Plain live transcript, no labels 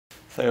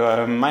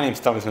My name is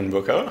Thomas Van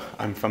Boeckel.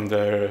 I'm from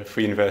the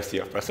Free University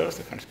of Brussels,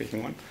 the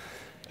French-speaking one.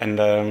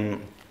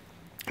 And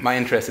my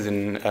interest is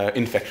in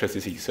infectious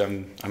disease. So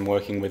I'm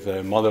working with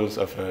models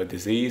of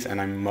disease, and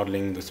I'm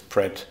modeling the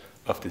spread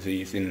of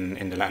disease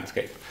in the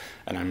landscape.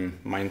 And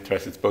my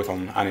interest is both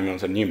on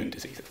animals and human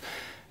diseases.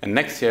 And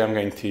next year I'm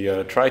going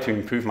to try to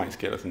improve my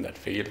skills in that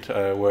field,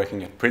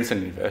 working at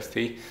Princeton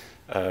University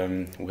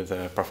with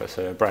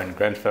Professor Brian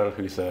Grantee,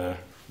 who's a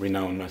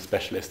renowned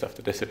specialist of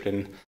the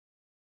discipline.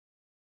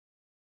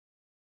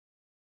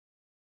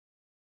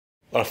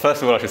 Well,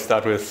 first of all, I should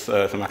start with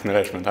some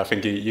acknowledgement. I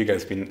think you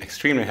guys have been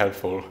extremely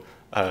helpful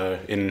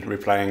in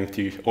replying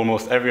to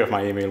almost every of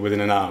my email within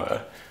an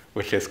hour,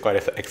 which is quite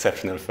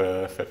exceptional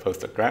for a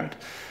postdoc grant.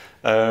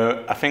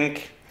 I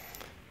think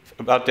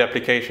about the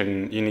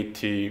application, you need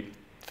to,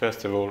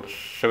 first of all,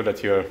 show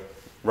that you're a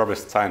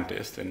robust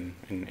scientist, in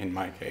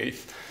my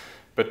case.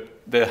 But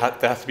there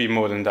has to be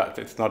more than that.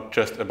 It's not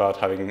just about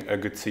having a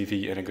good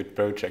CV and a good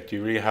project.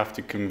 You really have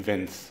to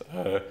convince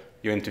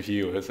your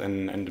interviewers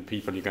and the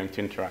people you're going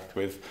to interact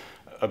with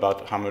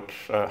about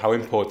how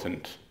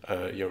important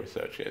your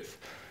research is.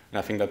 And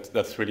I think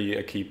that's really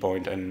a key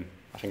point, and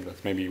I think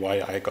that's maybe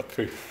why I got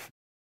through.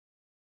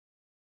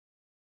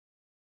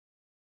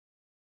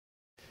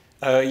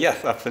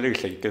 Yes,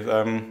 absolutely, because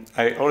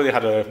I already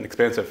had an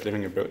experience of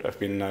living abroad. I've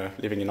been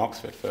living in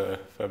Oxford for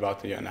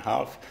about a year and a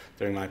half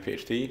during my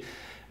PhD,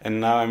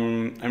 and now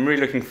I'm really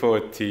looking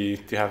forward to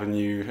have a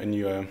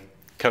new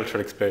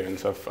cultural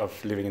experience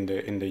of living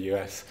in the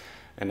US.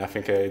 And I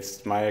think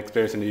my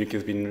experience in the UK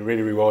has been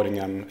really rewarding.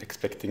 I'm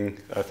expecting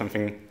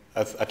something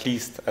at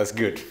least as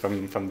good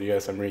from the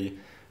US. I'm really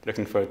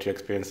looking forward to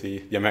experience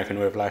the American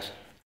way of life.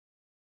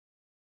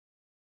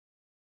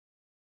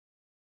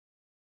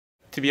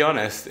 To be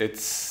honest,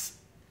 it's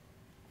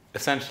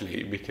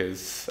essentially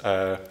because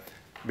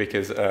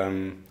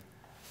in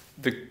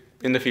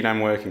the field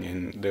I'm working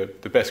in,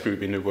 the best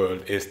group in the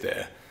world is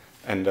there,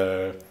 and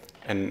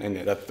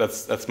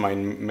that's my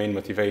main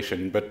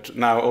motivation. But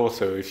now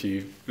also, if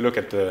you look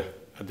at the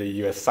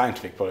US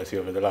scientific policy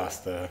over the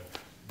last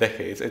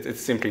decades,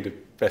 it's simply the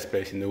best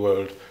place in the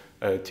world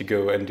to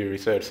go and do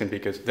research, simply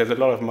because there's a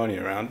lot of money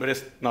around. But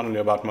it's not only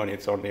about money;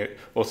 it's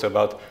also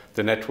about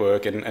the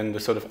network and the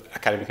sort of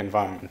academic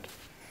environment.